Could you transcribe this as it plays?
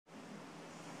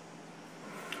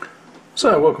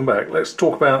So welcome back. Let's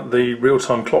talk about the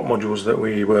real-time clock modules that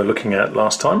we were looking at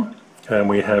last time, and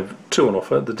we have two on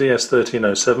offer. The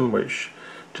DS1307, which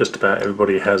just about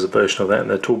everybody has a version of that in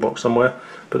their toolbox somewhere,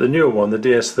 but the newer one, the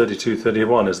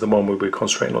DS3231, is the one we'll be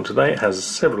concentrating on today. It has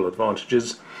several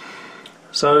advantages.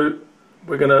 So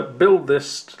we're going to build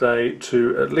this today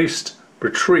to at least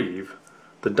retrieve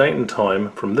the date and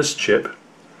time from this chip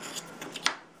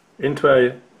into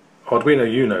a Arduino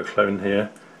Uno clone here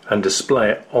and display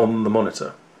it on the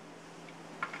monitor.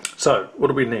 So what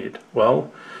do we need? Well,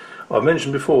 I've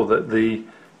mentioned before that the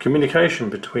communication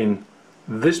between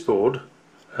this board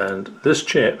and this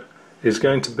chip is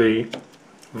going to be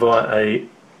via a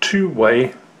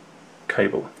two-way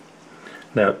cable.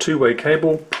 Now, two-way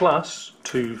cable plus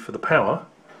 2 for the power.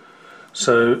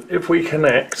 So if we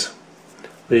connect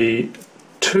the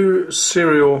two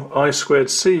serial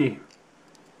I2C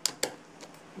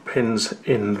pins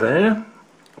in there,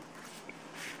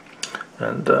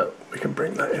 and we can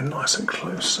bring that in nice and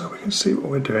close so we can see what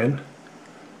we're doing.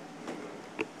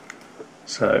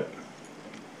 So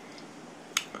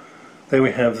there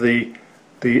we have the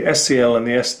SCL and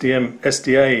the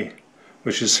SDA,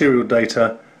 which is serial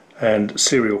data and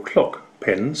serial clock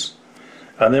pins,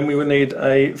 and then we would need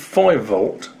a 5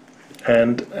 volt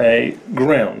and a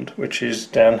ground, which is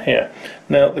down here.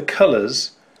 Now the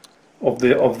colours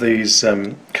of these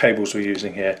cables we're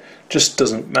using here just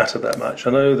doesn't matter that much.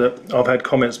 I know that I've had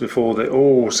comments before that,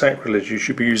 oh, sacrilege, you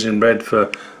should be using red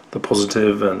for the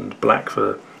positive and black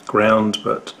for ground,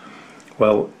 but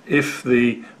well, if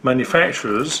the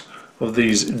manufacturers of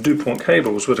these DuPont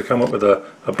cables were to come up with a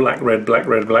black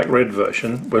red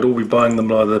version, we'd all be buying them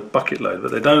by the bucket load, but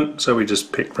they don't, so we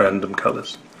just pick random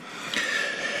colours.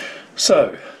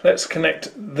 So let's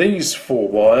connect these 4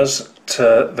 wires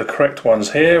to the correct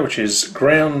ones here, which is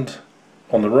ground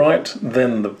on the right,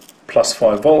 then the plus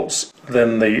 5 volts,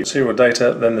 then the serial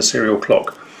data, then the serial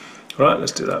clock. Right,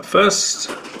 let's do that first.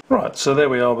 Right, so there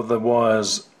we are with the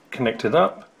wires connected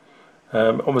up.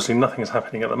 Obviously nothing is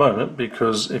happening at the moment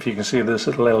because if you can see this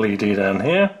little LED down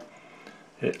here,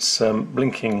 it's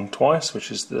blinking twice,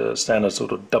 which is the standard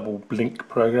sort of double blink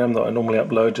program that I normally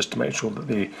upload just to make sure that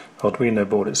the Arduino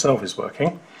board itself is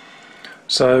working.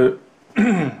 So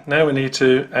now we need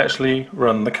to actually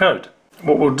run the code.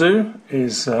 What we'll do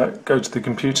is go to the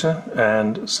computer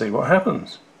and see what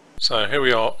happens. So here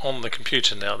we are on the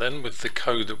computer now then with the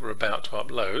code that we're about to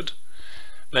upload.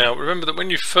 Now remember that when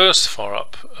you first fire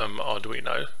up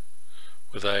Arduino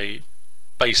with a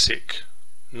basic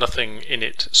nothing in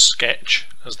it sketch,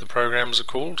 as the programs are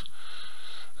called,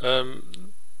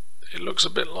 it looks a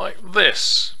bit like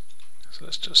this. So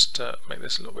let's just make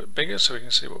this a little bit bigger so we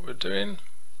can see what we're doing.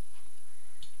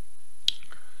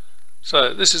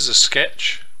 So this is a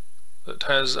sketch that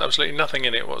has absolutely nothing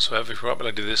in it whatsoever. If we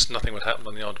uploaded this, nothing would happen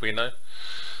on the Arduino.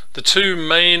 The two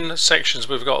main sections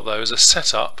we've got though is a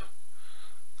setup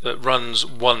that runs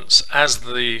once as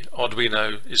the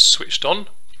Arduino is switched on,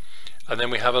 and then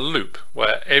we have a loop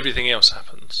where everything else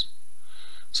happens.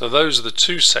 So those are the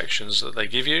two sections that they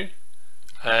give you,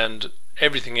 and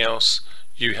everything else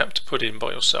you have to put in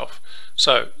by yourself.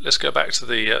 So let's go back to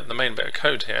the main bit of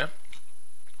code here.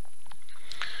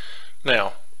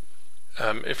 Now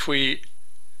if we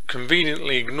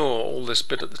conveniently ignore all this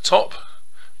bit at the top,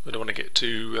 we don't want to get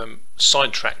too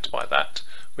sidetracked by that,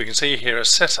 we can see here a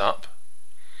setup,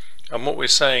 and what we're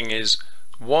saying is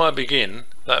wire begin.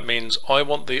 That means I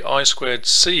want the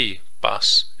I2C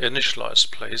bus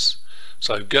initialized, please.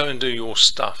 So go and do your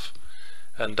stuff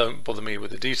and don't bother me with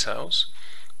the details.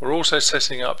 We're also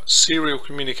setting up serial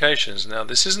communications. Now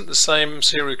this isn't the same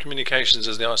serial communications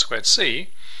as the I2C.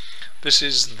 This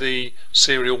is the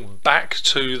serial back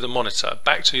to the monitor,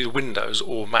 back to Windows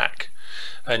or Mac,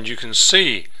 and you can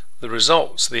see the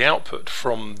results, the output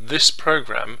from this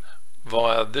program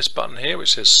via this button here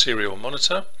which says serial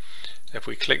monitor. If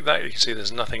we click that, you can see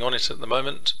there's nothing on it at the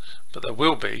moment, but there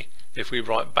will be if we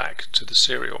write back to the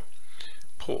serial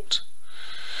port.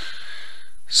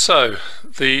 So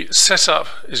the setup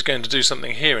is going to do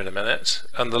something here in a minute,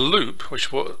 and the loop,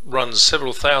 which runs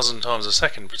several thousand times a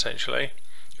second potentially,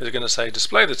 is going to say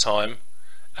display the time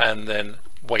and then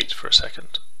wait for a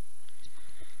second.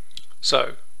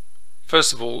 So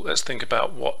first of all, let's think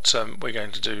about what we're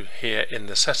going to do here in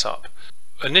the setup.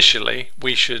 Initially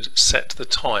we should set the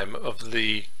time of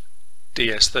the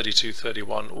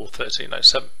DS3231 or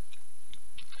 1307.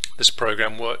 This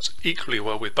program works equally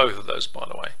well with both of those, by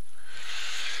the way.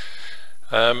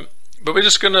 But we're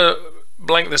just going to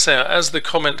blank this out. As the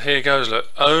comment here goes, look,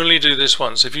 only do this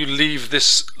once. If you leave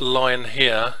this line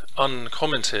here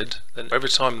uncommented, then every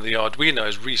time the Arduino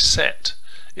is reset,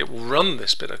 it will run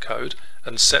this bit of code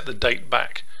and set the date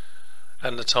back.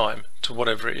 and the time to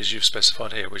whatever it is you've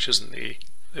specified here, which isn't the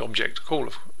object call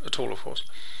at all, of course.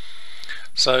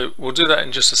 So we'll do that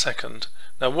in just a second.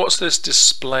 Now, what's this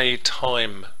display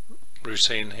time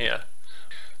routine here?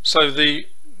 So the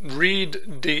read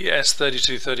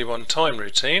DS3231 time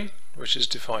routine, which is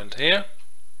defined here,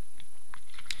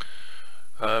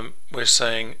 we're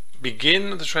saying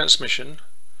begin the transmission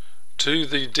to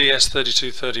the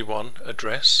DS3231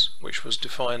 address, which was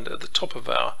defined at the top of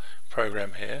our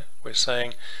program here. We're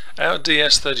saying our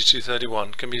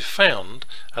DS3231 can be found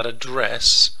at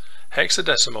address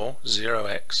hexadecimal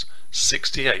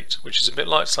 0x68, which is a bit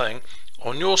like saying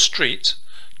on your street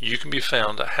you can be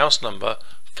found at house number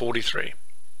 43,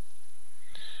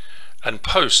 and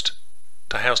post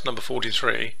to house number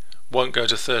 43 won't go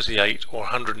to 38 or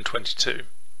 122.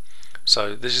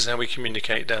 So this is how we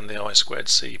communicate down the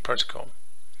I2C protocol.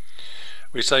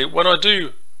 We say when I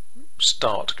do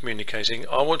start communicating,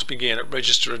 I want to begin at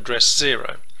register address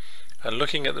 0, and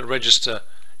looking at the register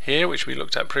here, which we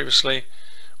looked at previously,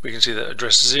 we can see that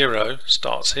address 0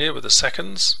 starts here with the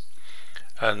seconds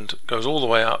and goes all the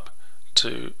way up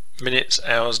to minutes,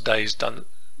 hours, days,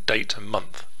 date,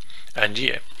 month and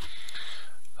year.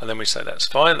 And then we say that's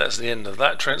fine, that's the end of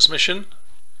that transmission.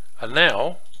 And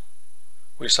now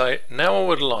we say, now I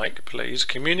would like, please,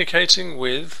 communicating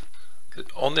with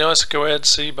on the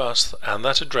I2C bus and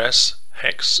that address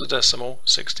hexadecimal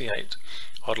 68.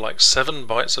 I'd like 7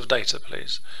 bytes of data,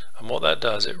 please. And what that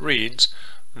does, it reads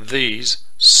these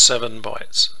 7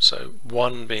 bytes. So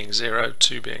 1 being 0,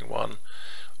 2 being 1,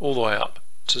 all the way up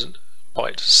to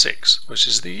byte 6, which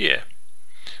is the year.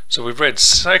 So we've read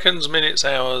seconds, minutes,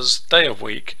 hours, day of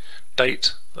week,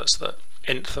 date, that's the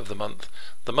nth of the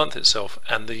month itself,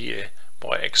 and the year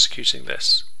by executing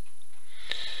this.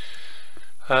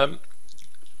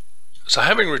 So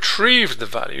having retrieved the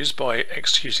values by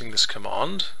executing this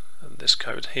command and this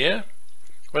code here,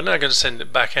 we're now going to send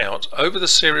it back out over the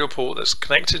serial port that's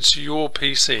connected to your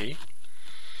PC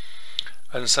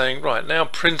and saying, right, now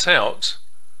print out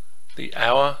the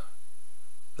hour,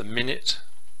 the minute,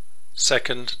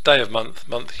 second, day of month,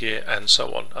 month, year, and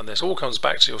so on. And this all comes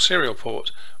back to your serial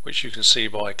port, which you can see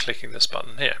by clicking this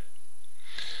button here.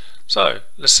 So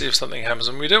let's see if something happens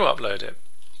when we do upload it.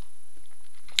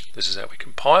 This is how we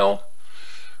compile.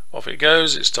 Off it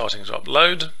goes, it's starting to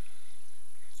upload.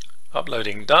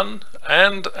 Uploading done,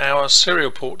 and our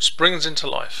serial port springs into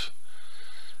life.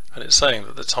 And it's saying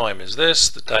that the time is this,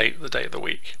 the date of the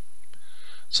week.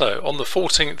 So on the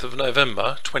 14th of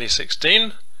November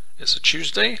 2016, it's a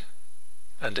Tuesday,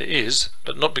 and it is,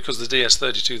 but not because the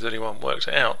DS3231 worked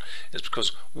it out, it's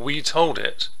because we told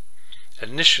it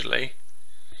initially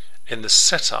in the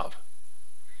setup.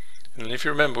 And if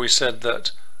you remember, we said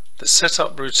that the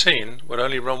setup routine would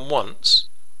only run once,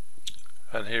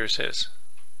 and here it is.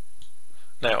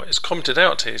 Now it's commented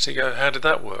out here, so you go, how did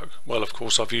that work? Well, of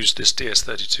course, I've used this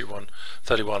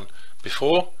DS3231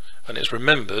 before, and it's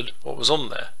remembered what was on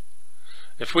there.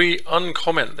 If we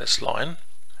uncomment this line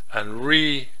and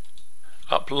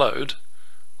re-upload,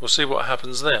 we'll see what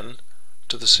happens then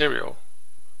to the serial.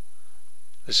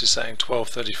 This is saying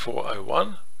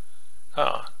 12:34:01.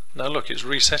 Now look, it's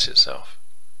reset itself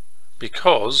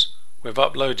because we've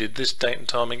uploaded this date and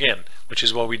time again, which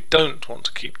is why we don't want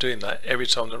to keep doing that every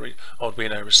time the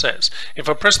Arduino resets. If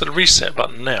I press the reset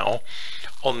button now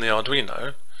on the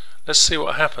Arduino, let's see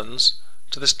what happens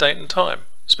to this date and time,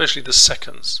 especially the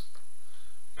seconds.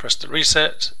 Press the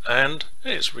reset and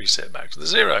it's reset back to the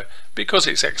 0 because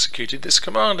it's executed this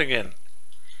command again.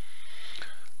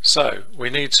 So we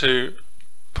need to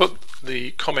put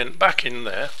the comment back in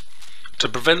there to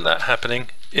prevent that happening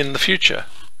in the future.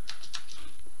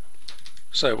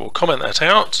 So we'll comment that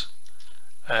out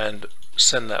and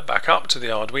send that back up to the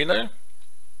Arduino.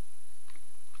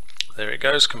 There it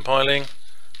goes, compiling.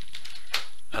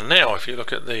 And now if you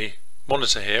look at the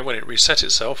monitor here, when it resets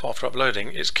itself after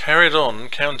uploading, it's carried on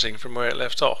counting from where it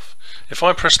left off. If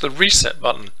I press the reset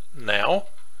button now,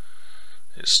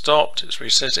 it's stopped, it's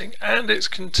resetting, and it's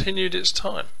continued its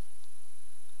time.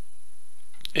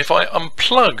 If I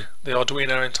unplug the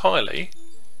Arduino entirely,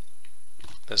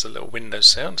 there's a little Windows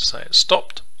sound to say it's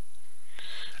stopped,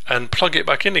 and plug it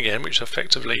back in again, which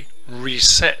effectively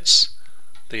resets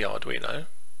the Arduino,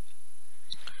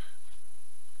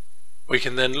 we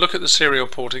can then look at the serial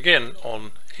port again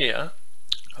on here,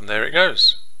 and there it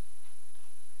goes.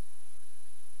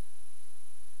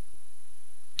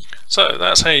 So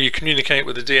that's how you communicate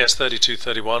with the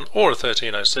DS3231 or a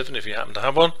 1307 if you happen to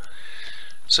have one.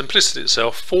 Simplicity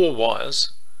itself, 4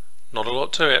 wires, not a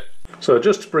lot to it. So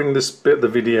just to bring this bit of the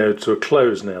video to a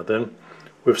close now then,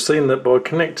 we've seen that by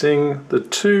connecting the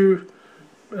 2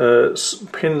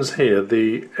 pins here,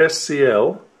 the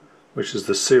SCL, which is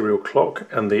the serial clock,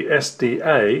 and the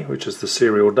SDA, which is the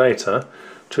serial data,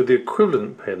 to the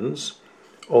equivalent pins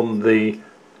on the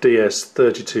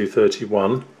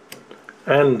DS3231,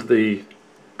 and the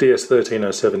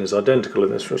DS1307 is identical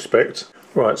in this respect.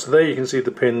 Right, so there you can see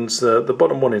the pins. The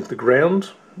bottom one is the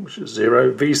ground, which is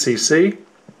 0, VCC,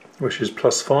 which is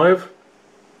 +5,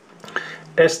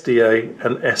 SDA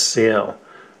and SCL,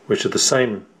 which are the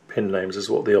same pin names as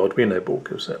what the Arduino board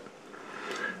gives it.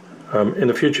 In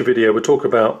a future video we'll talk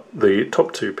about the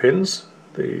top two pins,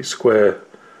 the square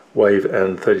wave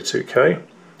and 32K,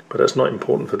 but that's not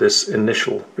important for this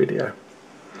initial video.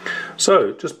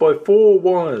 So just by 4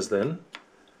 wires then,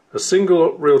 a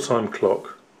single real-time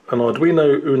clock, an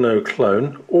Arduino Uno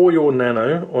clone, or your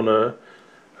Nano on a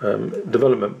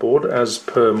development board as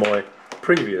per my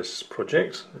previous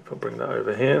project. If I bring that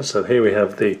over here, so here we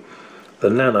have the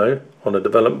Nano on a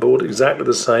development board, exactly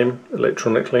the same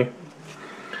electronically.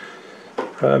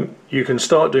 You can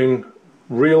start doing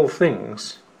real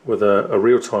things with a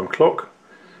real-time clock,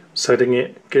 setting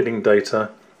it, getting data,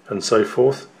 and so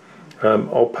forth.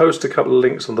 I'll post a couple of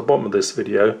links on the bottom of this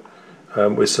video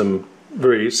with some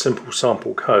very simple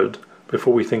sample code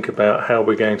before we think about how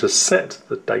we're going to set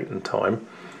the date and time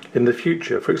in the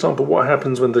future. For example, what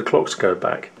happens when the clocks go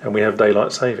back and we have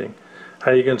daylight saving?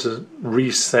 How are you going to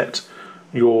reset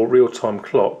your real-time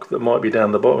clock that might be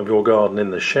down the bottom of your garden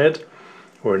in the shed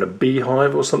or in a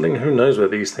beehive or something? Who knows where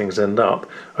these things end up,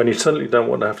 and you certainly don't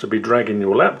want to have to be dragging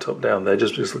your laptop down there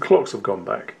just because the clocks have gone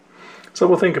back. So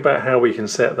we'll think about how we can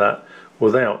set that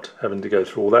without having to go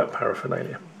through all that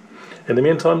paraphernalia. In the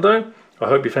meantime though, I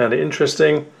hope you found it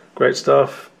interesting. Great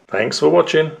stuff. Thanks for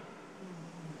watching.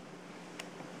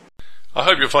 I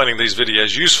hope you're finding these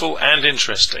videos useful and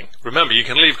interesting. Remember, you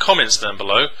can leave comments down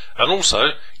below, and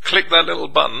also click that little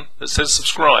button that says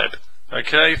subscribe.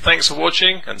 Okay, thanks for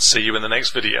watching, and see you in the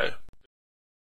next video.